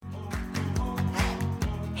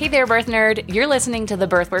Hey there, birth nerd. You're listening to the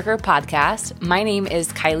Birth Worker podcast. My name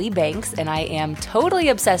is Kylie Banks, and I am totally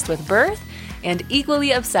obsessed with birth and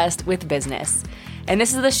equally obsessed with business. And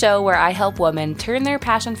this is the show where I help women turn their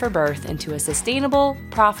passion for birth into a sustainable,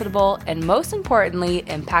 profitable, and most importantly,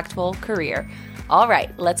 impactful career. All right,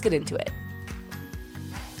 let's get into it.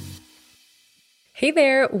 Hey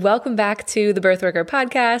there, welcome back to the Birth Worker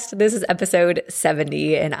podcast. This is episode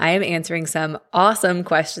 70, and I am answering some awesome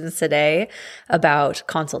questions today about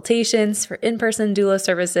consultations for in-person doula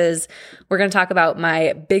services. We're going to talk about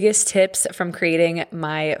my biggest tips from creating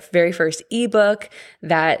my very first ebook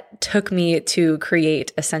that took me to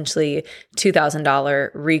create essentially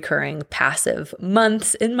 $2,000 recurring passive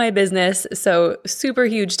months in my business. So super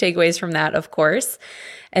huge takeaways from that, of course.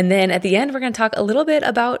 And then at the end, we're going to talk a little bit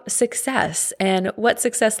about success and what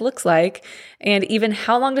success looks like, and even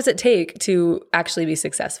how long does it take to actually be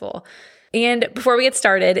successful. And before we get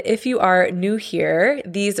started, if you are new here,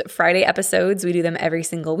 these Friday episodes, we do them every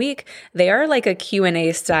single week. They are like a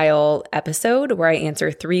Q&A style episode where I answer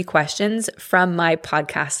 3 questions from my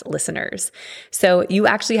podcast listeners. So you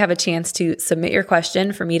actually have a chance to submit your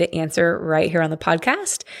question for me to answer right here on the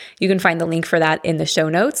podcast. You can find the link for that in the show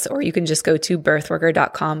notes, or you can just go to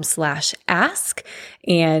birthworker.com/ask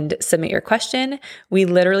and submit your question. We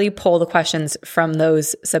literally pull the questions from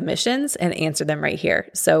those submissions and answer them right here.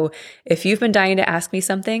 So if you've been dying to ask me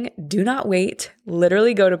something, do not wait.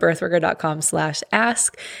 Literally go to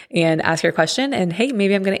birthworker.com/ask and ask your question. And hey,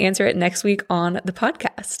 maybe I'm going to answer it next week on the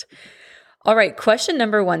podcast. All right. Question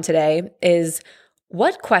number 1 today is,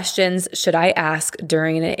 what questions should I ask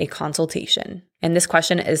during a consultation? And this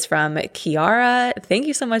question is from Kiara. Thank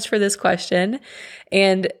you so much for this question.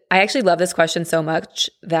 And I actually love this question so much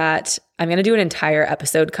that I'm going to do an entire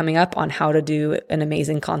episode coming up on how to do an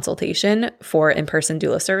amazing consultation for in-person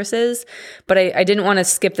doula services. But I didn't want to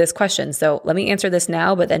skip this question. So let me answer this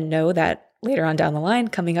now, but then know that later on down the line,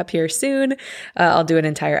 coming up here soon, I'll do an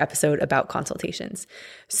entire episode about consultations.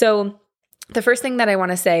 So the first thing that I want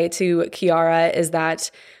to say to Kiara is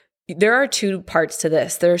that there are 2 parts to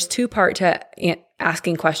this. There's 2 parts to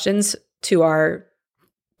asking questions to our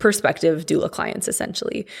prospective doula clients,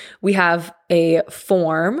 essentially. We have a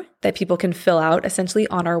form that people can fill out essentially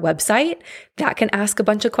on our website that can ask a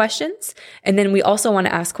bunch of questions. And then we also want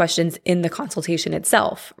to ask questions in the consultation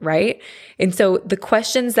itself, right? And so the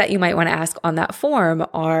questions that you might want to ask on that form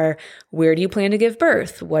are, where do you plan to give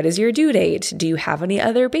birth? What is your due date? Do you have any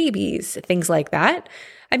other babies? Things like that.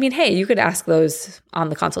 I mean, hey, you could ask those on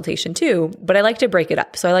the consultation too, but I like to break it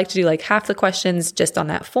up. So I like to do like half the questions just on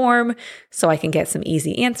that form so I can get some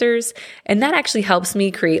easy answers. And that actually helps me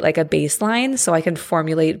create like a baseline so I can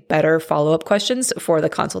formulate better follow-up questions for the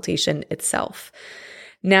consultation itself.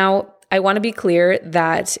 Now, I want to be clear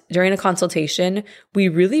that during a consultation, we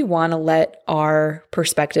really want to let our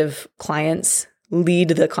prospective clients lead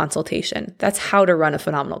the consultation. That's how to run a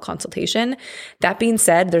phenomenal consultation. That being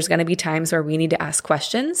said, there's going to be times where we need to ask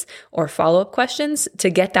questions or follow-up questions to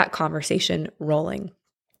get that conversation rolling.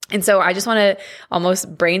 And so I just want to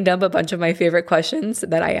almost brain dump a bunch of my favorite questions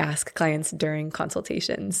that I ask clients during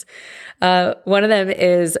consultations. One of them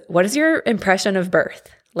is, what is your impression of birth?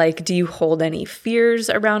 Like, do you hold any fears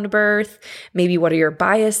around birth? Maybe what are your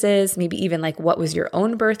biases? Maybe even like, what was your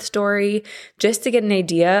own birth story? Just to get an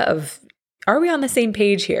idea of, are we on the same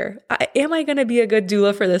page here? Am I going to be a good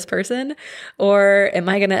doula for this person? Or am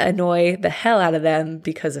I going to annoy the hell out of them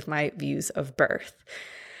because of my views of birth?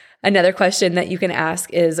 Another question that you can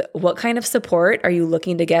ask is, what kind of support are you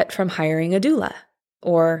looking to get from hiring a doula?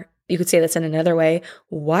 Or you could say this in another way,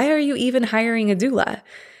 why are you even hiring a doula?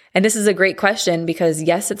 And this is a great question because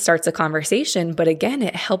yes, it starts a conversation, but again,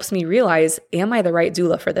 it helps me realize, am I the right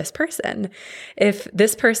doula for this person? If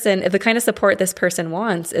the kind of support this person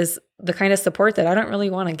wants is the kind of support that I don't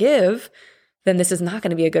really want to give, then this is not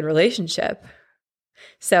going to be a good relationship.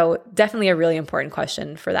 So definitely a really important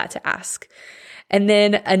question for that to ask. And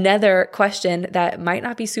then another question that might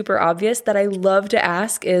not be super obvious that I love to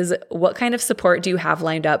ask is, what kind of support do you have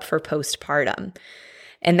lined up for postpartum?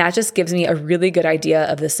 And that just gives me a really good idea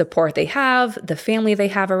of the support they have, the family they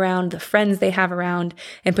have around, the friends they have around,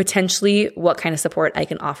 and potentially what kind of support I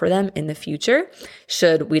can offer them in the future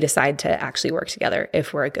should we decide to actually work together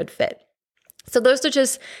if we're a good fit. So those are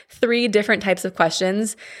just 3 different types of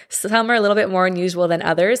questions. Some are a little bit more unusual than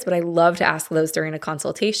others, but I love to ask those during a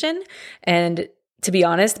consultation. And to be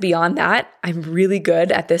honest, beyond that, I'm really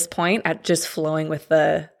good at this point at just flowing with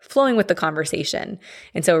the conversation.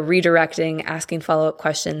 And so redirecting, asking follow-up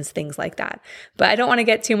questions, things like that. But I don't want to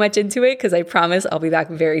get too much into it because I promise I'll be back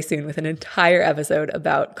very soon with an entire episode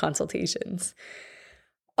about consultations.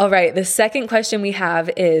 All right, the second question we have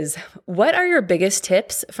is, what are your biggest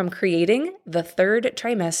tips from creating the third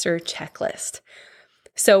trimester checklist?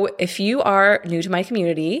 So if you are new to my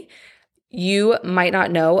community, you might not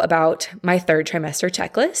know about my third trimester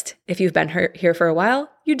checklist. If you've been here for a while,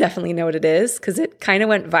 you definitely know what it is because it kind of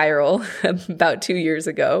went viral about 2 years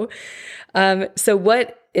ago. So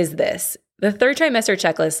what is this? The third trimester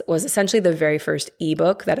checklist was essentially the very first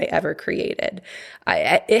ebook that I ever created.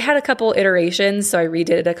 It had a couple iterations, so I redid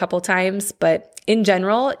it a couple times, but in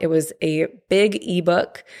general, it was a big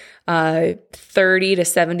ebook, 30 to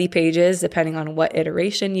 70 pages, depending on what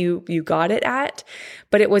iteration you got it at.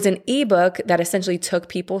 But it was an ebook that essentially took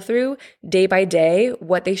people through day by day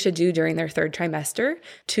what they should do during their third trimester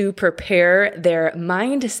to prepare their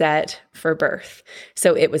mindset for birth.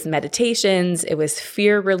 So it was meditations, it was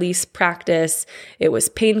fear release practice, it was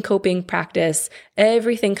pain coping practice,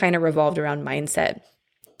 everything kind of revolved around mindset.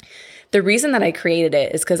 The reason that I created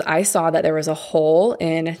it is because I saw that there was a hole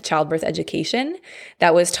in childbirth education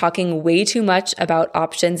that was talking way too much about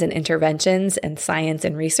options and interventions and science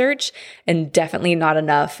and research, and definitely not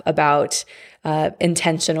enough about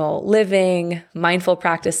intentional living, mindful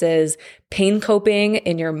practices, pain coping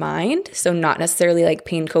in your mind. So not necessarily like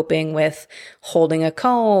pain coping with holding a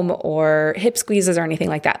comb or hip squeezes or anything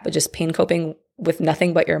like that, but just pain coping with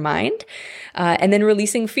nothing but your mind. And then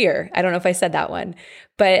releasing fear. I don't know if I said that one,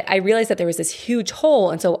 but I realized that there was this huge hole.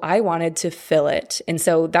 And so I wanted to fill it. And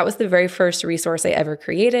so that was the very first resource I ever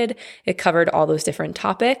created. It covered all those different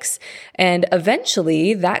topics. And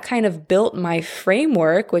eventually that kind of built my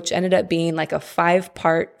framework, which ended up being like a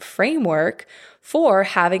 5-part framework for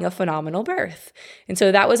having a phenomenal birth. And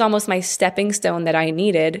so that was almost my stepping stone that I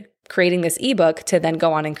needed, creating this ebook to then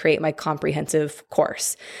go on and create my comprehensive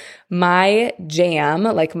course. My jam,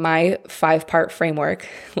 like my 5-part framework,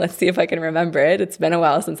 let's see if I can remember it. It's been a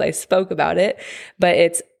while since I spoke about it, but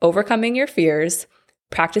it's overcoming your fears,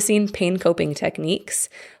 practicing pain coping techniques,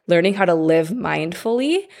 learning how to live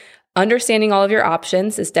mindfully, understanding all of your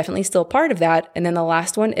options is definitely still part of that. And then the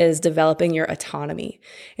last one is developing your autonomy.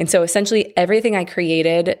 And so essentially everything I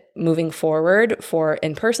created moving forward for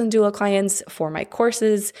in-person doula clients, for my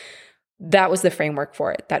courses, that was the framework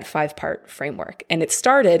for it, that 5-part framework. And it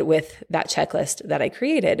started with that checklist that I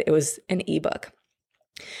created. It was an ebook.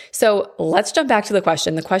 So let's jump back to the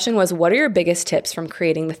question. The question was, what are your biggest tips from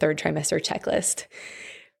creating the third trimester checklist?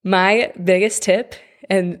 My biggest tip,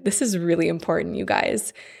 and this is really important, you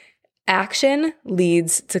guys, action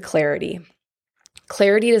leads to clarity.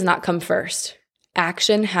 Clarity does not come first.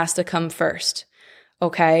 Action has to come first.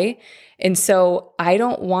 Okay? And so I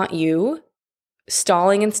don't want you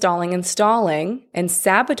stalling and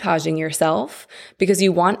sabotaging yourself because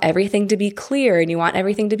you want everything to be clear and you want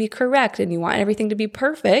everything to be correct and you want everything to be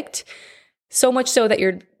perfect, so much so that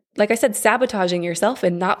you're, like I said, sabotaging yourself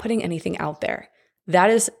and not putting anything out there. That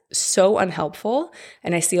is so unhelpful.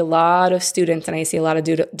 And I see a lot of students and I see a lot of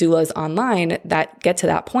doulas online that get to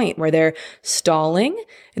that point where they're stalling,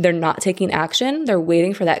 they're not taking action, they're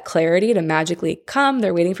waiting for that clarity to magically come,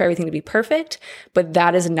 they're waiting for everything to be perfect, but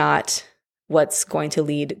that is not what's going to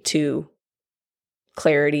lead to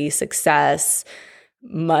clarity, success,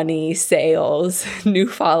 money, sales, new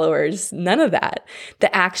followers, none of that.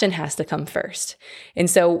 The action has to come first. And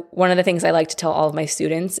so one of the things I like to tell all of my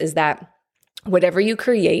students is that whatever you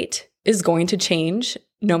create is going to change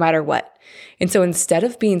no matter what. And so instead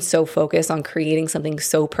of being so focused on creating something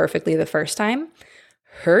so perfectly the first time,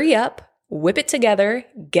 hurry up, whip it together,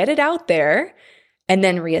 get it out there, and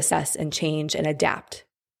then reassess and change and adapt.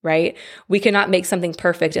 Right? We cannot make something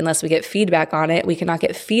perfect unless we get feedback on it. We cannot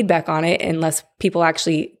get feedback on it unless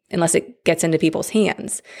it gets into people's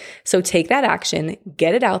hands. So take that action,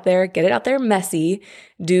 get it out there messy,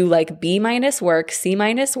 do like B- work, C-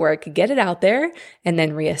 work, get it out there, and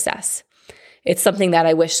then reassess. It's something that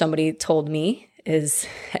I wish somebody told me is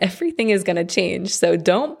everything is going to change. So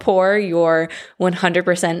don't pour your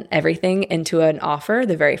 100% everything into an offer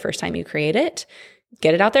the very first time you create it.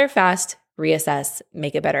 Get it out there fast, reassess,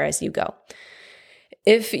 make it better as you go.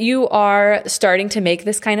 If you are starting to make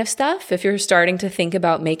this kind of stuff, if you're starting to think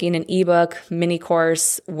about making an ebook, mini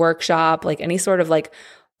course, workshop, like any sort of like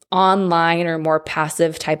online or more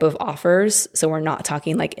passive type of offers, so we're not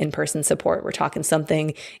talking like in-person support, we're talking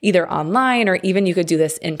something either online or even you could do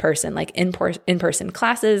this in person, like in-person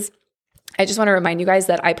classes. I just want to remind you guys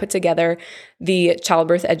that I put together the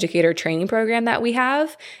childbirth educator training program that we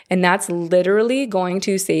have, and that's literally going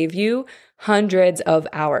to save you hundreds of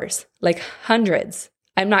hours, like hundreds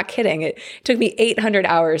I'm not kidding. It took me 800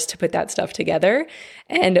 hours to put that stuff together.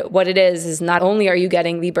 And what it is not only are you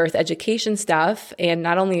getting the birth education stuff, and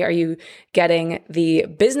not only are you getting the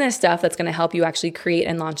business stuff that's going to help you actually create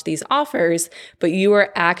and launch these offers, but you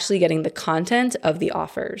are actually getting the content of the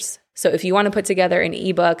offers. So if you want to put together an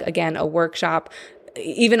ebook, again, a workshop,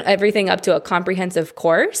 even everything up to a comprehensive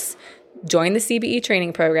course, join the CBE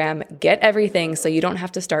training program, get everything so you don't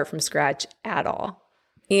have to start from scratch at all.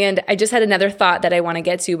 And I just had another thought that I want to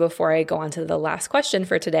get to before I go on to the last question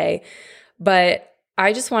for today. But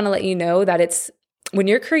I just want to let you know that it's when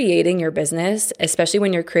you're creating your business, especially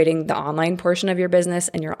when you're creating the online portion of your business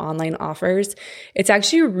and your online offers, it's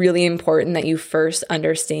actually really important that you first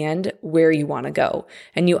understand where you want to go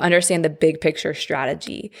and you understand the big picture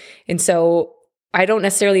strategy. And so I don't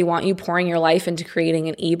necessarily want you pouring your life into creating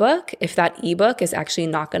an ebook if that ebook is actually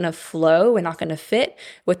not going to flow and not going to fit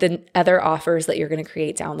with the other offers that you're going to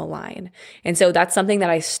create down the line. And so that's something that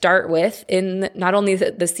I start with in not only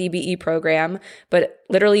the CBE program, but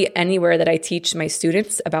literally anywhere that I teach my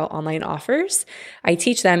students about online offers. I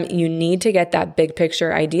teach them you need to get that big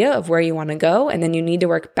picture idea of where you want to go, and then you need to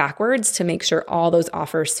work backwards to make sure all those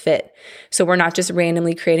offers fit. So we're not just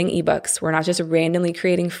randomly creating ebooks. We're not just randomly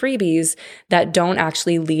creating freebies that don't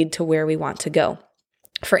actually lead to where we want to go.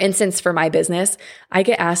 For instance, for my business, I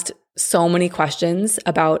get asked so many questions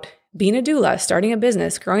about being a doula, starting a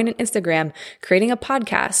business, growing an Instagram, creating a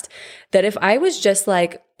podcast, that if I was just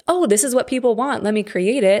like, oh, this is what people want, let me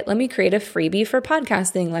create it. Let me create a freebie for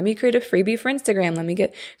podcasting. Let me create a freebie for Instagram. Let me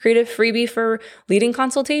create a freebie for leading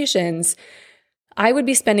consultations. I would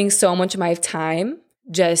be spending so much of my time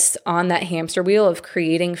just on that hamster wheel of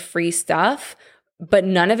creating free stuff, but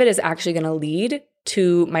none of it is actually going to lead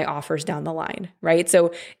to my offers down the line, right?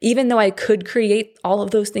 So even though I could create all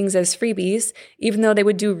of those things as freebies, even though they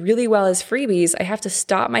would do really well as freebies, I have to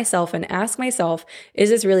stop myself and ask myself,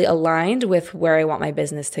 is this really aligned with where I want my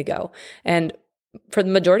business to go? And for the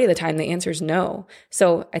majority of the time, the answer is no.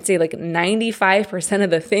 So I'd say like 95% of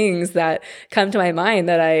the things that come to my mind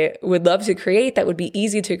that I would love to create, that would be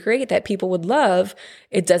easy to create, that people would love,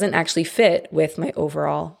 it doesn't actually fit with my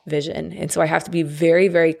overall vision. And so I have to be very,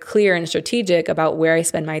 very clear and strategic about where I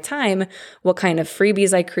spend my time, what kind of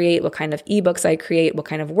freebies I create, what kind of ebooks I create, what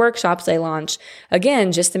kind of workshops I launch,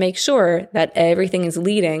 again, just to make sure that everything is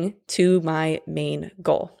leading to my main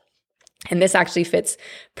goal. And this actually fits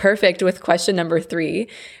perfect with question number 3,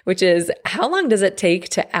 which is, how long does it take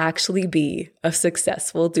to actually be a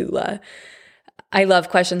successful doula? I love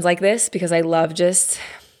questions like this because I love just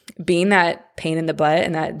being that pain in the butt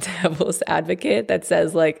and that devil's advocate that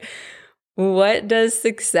says like, what does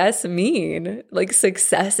success mean? Like,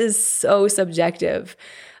 success is so subjective.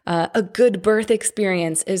 A good birth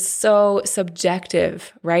experience is so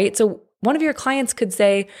subjective, right? So one of your clients could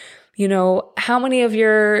say, you know, how many of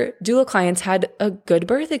your doula clients had a good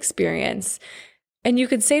birth experience? And you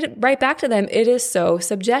could say right back to them, it is so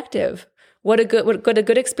subjective. What a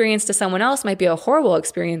good experience to someone else might be a horrible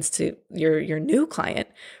experience to your new client,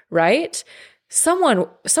 right?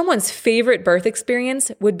 Someone's favorite birth experience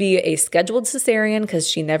would be a scheduled cesarean because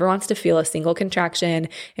she never wants to feel a single contraction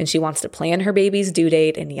and she wants to plan her baby's due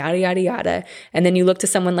date and yada, yada, yada. And then you look to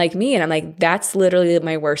someone like me and I'm like, that's literally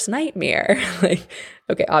my worst nightmare. Like,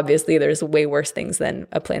 okay, obviously there's way worse things than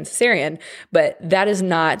a planned cesarean, but that is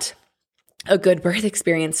not a good birth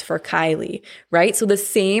experience for Kylie, right? So the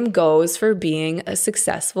same goes for being a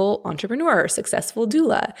successful entrepreneur, successful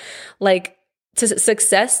doula. Like,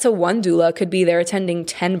 success to one doula could be they're attending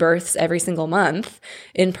 10 births every single month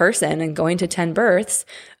in person and going to 10 births.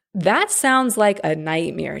 That sounds like a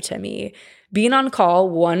nightmare to me. Being on call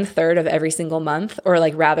 1/3 of every single month, or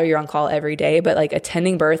like rather you're on call every day, but like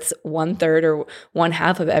attending births 1/3 or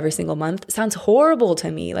 1/2 of every single month sounds horrible to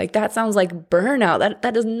me. Like that sounds like burnout.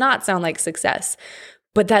 That does not sound like success.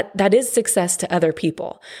 But that is success to other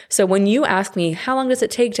people. So when you ask me, how long does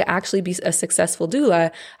it take to actually be a successful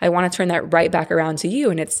doula? I want to turn that right back around to you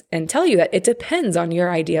and tell you that it depends on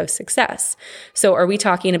your idea of success. So are we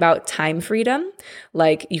talking about time freedom?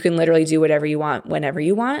 Like you can literally do whatever you want, whenever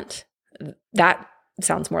you want? That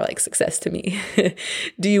sounds more like success to me.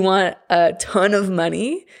 Do you want a ton of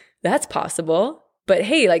money? That's possible. But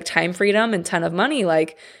hey, like time freedom and ton of money,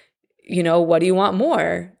 like, you know, what do you want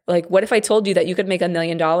more? Like, what if I told you that you could make $1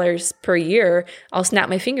 million per year? I'll snap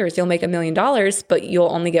my fingers. You'll make $1 million, but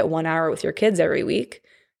you'll only get 1 hour with your kids every week.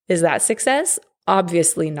 Is that success?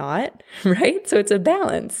 Obviously not, right? So it's a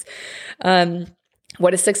balance.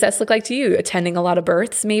 What does success look like to you? Attending a lot of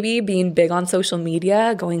births, maybe being big on social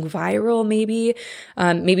media, going viral, maybe.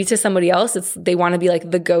 Maybe to somebody else, they want to be like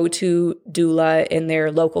the go-to doula in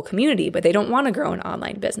their local community, but they don't want to grow an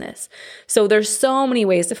online business. So there's so many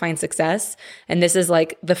ways to find success. And this is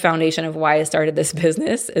like the foundation of why I started this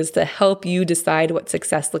business, is to help you decide what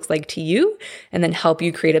success looks like to you and then help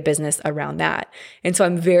you create a business around that. And so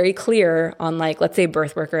I'm very clear on, like, let's say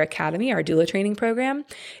Birth Worker Academy, our doula training program.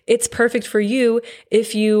 It's perfect for you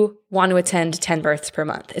if you want to attend 10 births per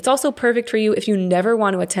month. It's also perfect for you if you never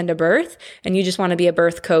want to attend a birth and you just want to be a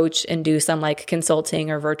birth coach and do some like consulting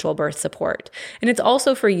or virtual birth support. And it's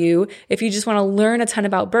also for you if you just want to learn a ton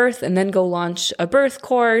about birth and then go launch a birth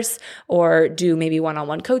course or do maybe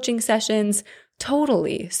one-on-one coaching sessions.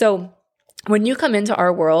 Totally. So when you come into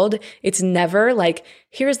our world, it's never like,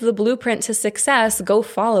 here's the blueprint to success, go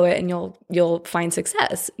follow it and you'll find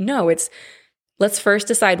success. No, it's, let's first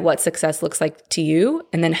decide what success looks like to you,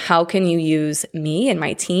 and then how can you use me and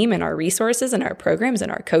my team and our resources and our programs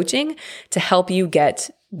and our coaching to help you get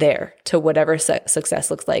there to whatever success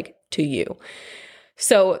looks like to you.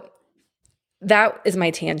 So that is my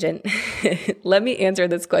tangent. Let me answer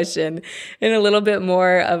this question in a little bit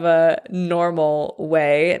more of a normal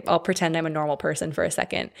way. I'll pretend I'm a normal person for a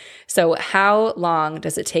second. So how long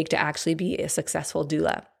does it take to actually be a successful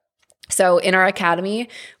doula? So in our academy,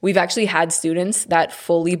 we've actually had students that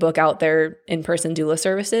fully book out their in-person doula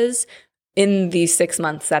services in the 6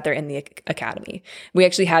 months that they're in the academy. We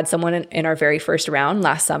actually had someone in our very first round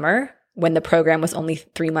last summer when the program was only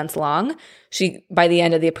 3 months long. By the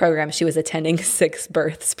end of the program, she was attending 6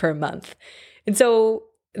 births per month. And so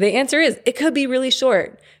the answer is, it could be really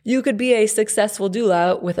short. You could be a successful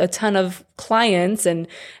doula with a ton of clients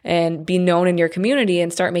and be known in your community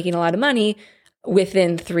and start making a lot of money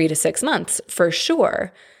within 3 to 6 months, for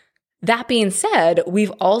sure. That being said, we've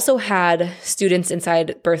also had students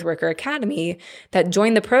inside Birth Worker Academy that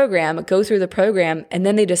join the program, go through the program, and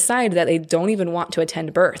then they decide that they don't even want to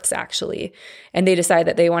attend births, actually. And they decide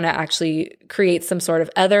that they want to actually create some sort of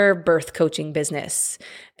other birth coaching business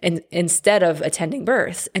instead of attending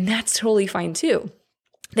births. And that's totally fine too.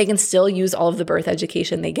 They can still use all of the birth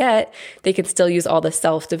education they get. They can still use all the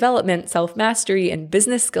self-development, self-mastery, and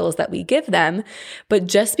business skills that we give them. But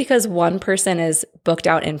just because one person is booked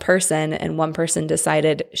out in person and one person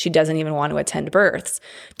decided she doesn't even want to attend births,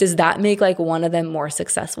 does that make like one of them more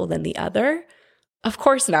successful than the other? Of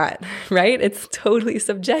course not, right? It's totally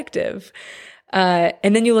subjective.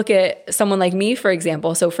 And then you look at someone like me, for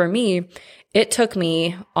example. So for me, it took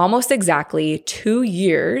me almost exactly 2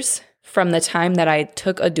 years from the time that I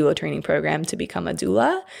took a doula training program to become a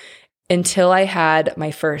doula until I had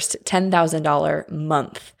my first $10,000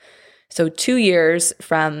 month. So 2 years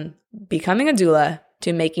from becoming a doula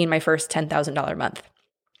to making my first $10,000 month.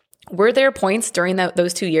 Were there points during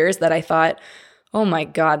those 2 years that I thought, oh my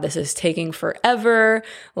God, this is taking forever.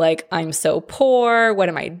 Like, I'm so poor. What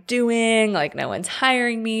am I doing? Like, no one's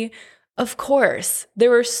hiring me. Of course, there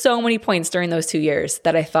were so many points during those 2 years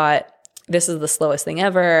that I thought, this is the slowest thing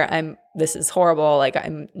ever. This is horrible. Like,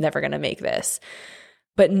 I'm never going to make this.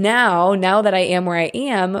 But now that I am where I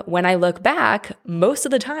am, when I look back, most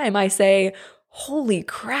of the time I say, holy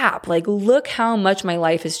crap, like, look how much my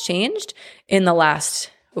life has changed in the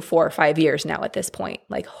last 4 or 5 years now at this point.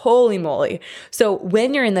 Like, holy moly. So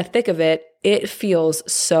when you're in the thick of it, it feels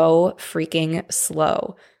so freaking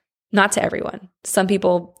slow. Not to everyone. Some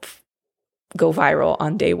people go viral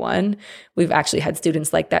on day one. We've actually had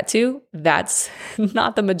students like that too. That's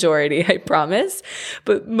not the majority, I promise.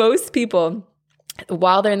 But most people,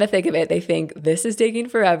 while they're in the thick of it, they think this is taking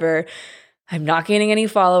forever. I'm not gaining any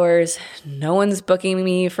followers. No one's booking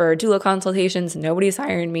me for doula consultations. Nobody's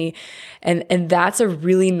hiring me. And that's a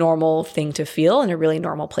really normal thing to feel and a really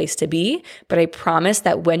normal place to be. But I promise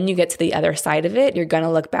that when you get to the other side of it, you're going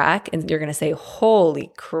to look back and you're going to say,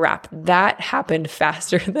 holy crap, that happened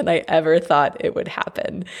faster than I ever thought it would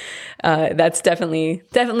happen. That's definitely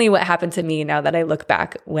what happened to me now that I look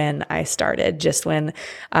back when I started, just when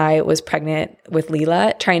I was pregnant with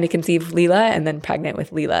Leela, trying to conceive Leela, and then pregnant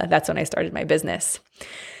with Leela. That's when I started my business.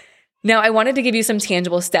 Now, I wanted to give you some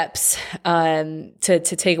tangible steps to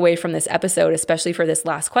take away from this episode, especially for this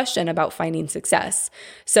last question about finding success.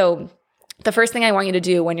 So the first thing I want you to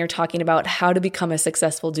do when you're talking about how to become a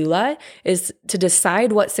successful doula is to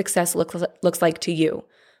decide what success looks like to you.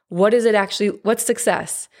 What is it actually? What's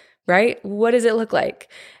success, right? What does it look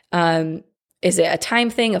like? Is it a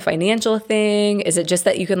time thing, a financial thing? Is it just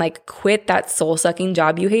that you can like quit that soul-sucking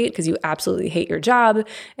job you hate because you absolutely hate your job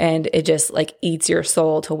and it just like eats your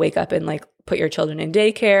soul to wake up and like put your children in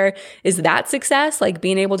daycare. Is that success? Like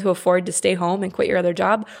being able to afford to stay home and quit your other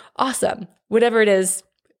job? Awesome. Whatever it is,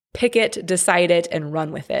 pick it, decide it, and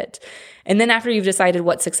run with it. And then after you've decided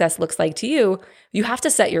what success looks like to you, you have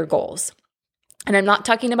to set your goals. And I'm not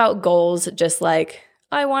talking about goals just like,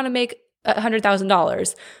 I want to make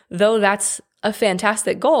 $100,000, though that's a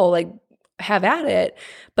fantastic goal, like have at it.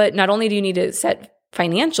 But not only do you need to set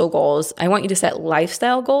financial goals, I want you to set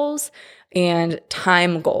lifestyle goals and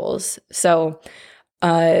time goals. So,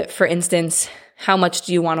 for instance, how much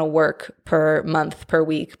do you want to work per month, per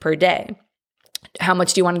week, per day? How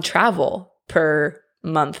much do you want to travel per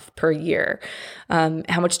month, per year?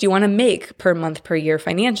 How much do you want to make per month, per year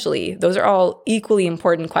financially? Those are all equally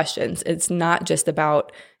important questions. It's not just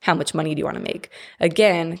about how much money do you want to make.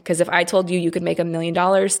 Again, because if I told you you could make $1 million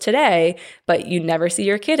today, but you never see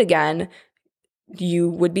your kid again, you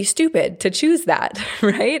would be stupid to choose that,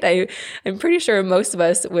 right? I'm pretty sure most of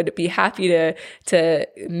us would be happy to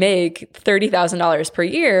make $30,000 per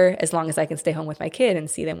year as long as I can stay home with my kid and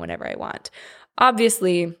see them whenever I want.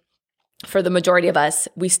 Obviously, for the majority of us,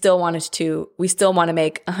 we still want to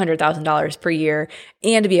make $100,000 per year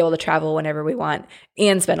and to be able to travel whenever we want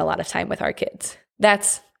and spend a lot of time with our kids.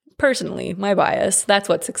 That's personally my bias. That's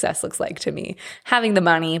what success looks like to me. Having the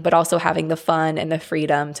money, but also having the fun and the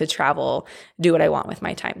freedom to travel, do what I want with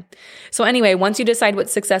my time. So anyway, once you decide what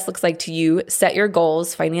success looks like to you, set your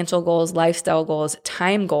goals, financial goals, lifestyle goals,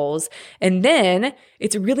 time goals, and then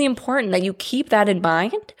it's really important that you keep that in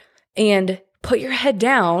mind and put your head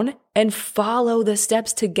down and follow the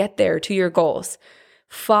steps to get there to your goals.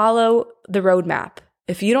 Follow the roadmap.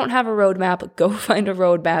 If you don't have a roadmap, go find a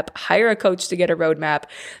roadmap, hire a coach to get a roadmap,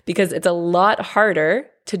 because it's a lot harder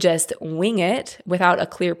to just wing it without a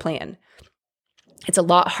clear plan. It's a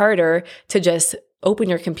lot harder to just open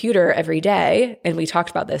your computer every day. And we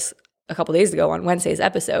talked about this a couple days ago on Wednesday's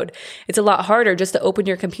episode. It's a lot harder just to open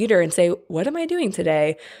your computer and say, what am I doing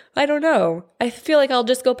today? I don't know. I feel like I'll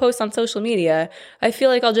just go post on social media. I feel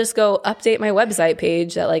like I'll just go update my website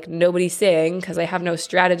page that like nobody's seeing because I have no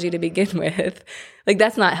strategy to begin with. Like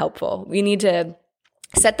that's not helpful. We need to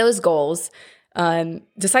set those goals,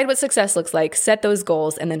 decide what success looks like, set those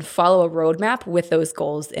goals, and then follow a roadmap with those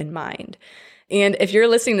goals in mind. And if you're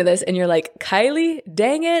listening to this and you're like, Kylie,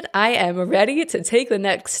 dang it, I am ready to take the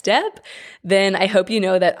next step, then I hope you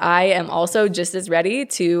know that I am also just as ready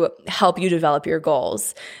to help you develop your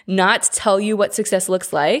goals. Not tell you what success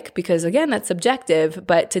looks like, because again, that's subjective,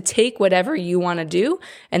 but to take whatever you want to do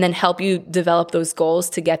and then help you develop those goals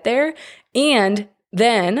to get there. And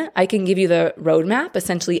then I can give you the roadmap,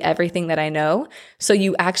 essentially everything that I know, so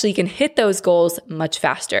you actually can hit those goals much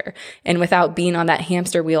faster and without being on that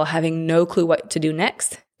hamster wheel, having no clue what to do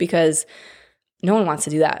next, because no one wants to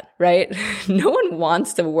do that, right? No one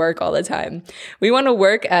wants to work all the time. We want to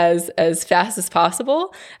work as fast as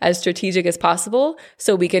possible, as strategic as possible,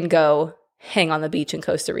 so we can go hang on the beach in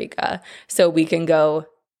Costa Rica, so we can go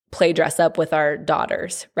play dress up with our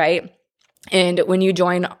daughters, right? And when you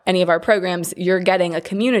join any of our programs, you're getting a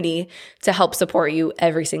community to help support you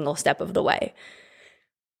every single step of the way.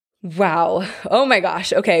 Wow. Oh my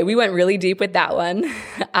gosh. Okay. We went really deep with that one.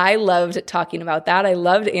 I loved talking about that. I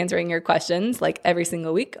loved answering your questions like every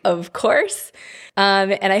single week, of course.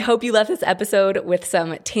 And I hope you left this episode with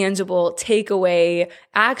some tangible takeaway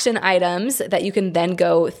action items that you can then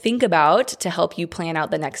go think about to help you plan out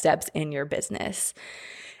the next steps in your business.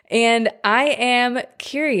 And I am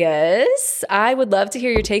curious, I would love to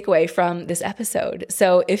hear your takeaway from this episode.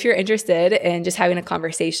 So if you're interested in just having a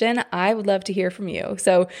conversation, I would love to hear from you.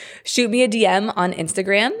 So shoot me a DM on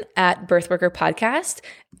Instagram at Birthworker Podcast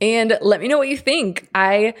and let me know what you think.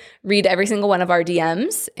 I read every single one of our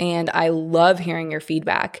DMs and I love hearing your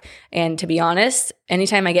feedback. And to be honest,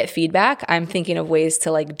 anytime I get feedback, I'm thinking of ways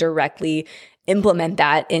to like directly implement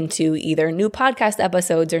that into either new podcast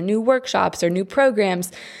episodes or new workshops or new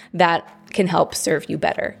programs that can help serve you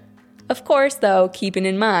better. Of course, though, keeping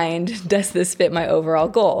in mind, does this fit my overall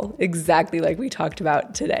goal? Exactly like we talked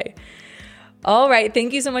about today. All right.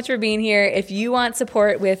 Thank you so much for being here. If you want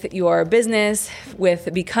support with your business,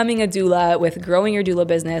 with becoming a doula, with growing your doula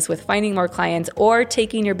business, with finding more clients, or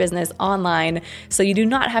taking your business online so you do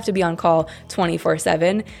not have to be on call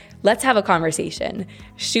 24/7, let's have a conversation.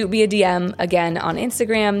 Shoot me a DM again on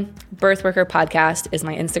Instagram. Birthworker Podcast is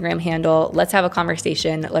my Instagram handle. Let's have a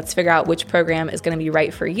conversation. Let's figure out which program is going to be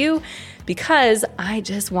right for you, because I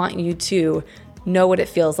just want you to know what it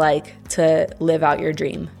feels like to live out your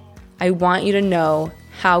dream. I want you to know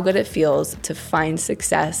how good it feels to find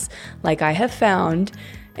success like I have found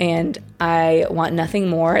And I want nothing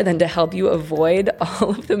more than to help you avoid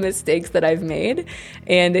all of the mistakes that I've made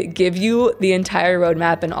and give you the entire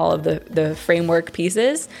roadmap and all of the framework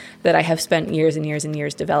pieces that I have spent years and years and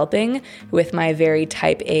years developing with my very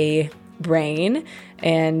type A brain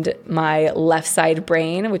and my left side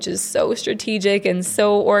brain, which is so strategic and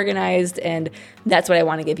so organized. And that's what I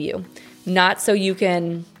want to give you. Not so you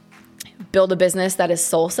can build a business that is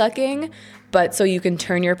soul sucking, but so you can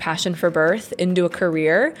turn your passion for birth into a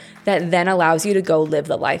career that then allows you to go live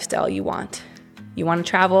the lifestyle you want. You want to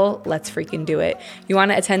travel? Let's freaking do it. You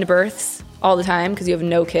want to attend births all the time because you have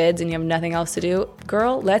no kids and you have nothing else to do?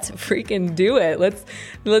 Girl, let's freaking do it.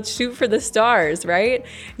 Let's shoot for the stars, right?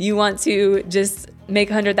 You want to just make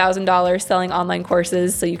 $100,000 selling online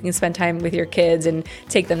courses so you can spend time with your kids and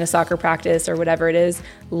take them to soccer practice or whatever it is.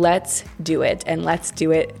 Let's do it, and let's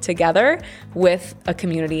do it together with a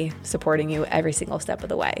community supporting you every single step of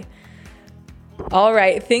the way. All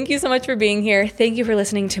right. Thank you so much for being here. Thank you for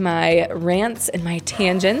listening to my rants and my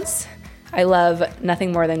tangents. I love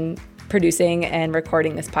nothing more than producing and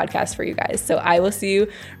recording this podcast for you guys. So I will see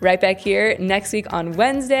you right back here next week on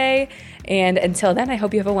Wednesday. And until then, I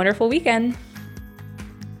hope you have a wonderful weekend.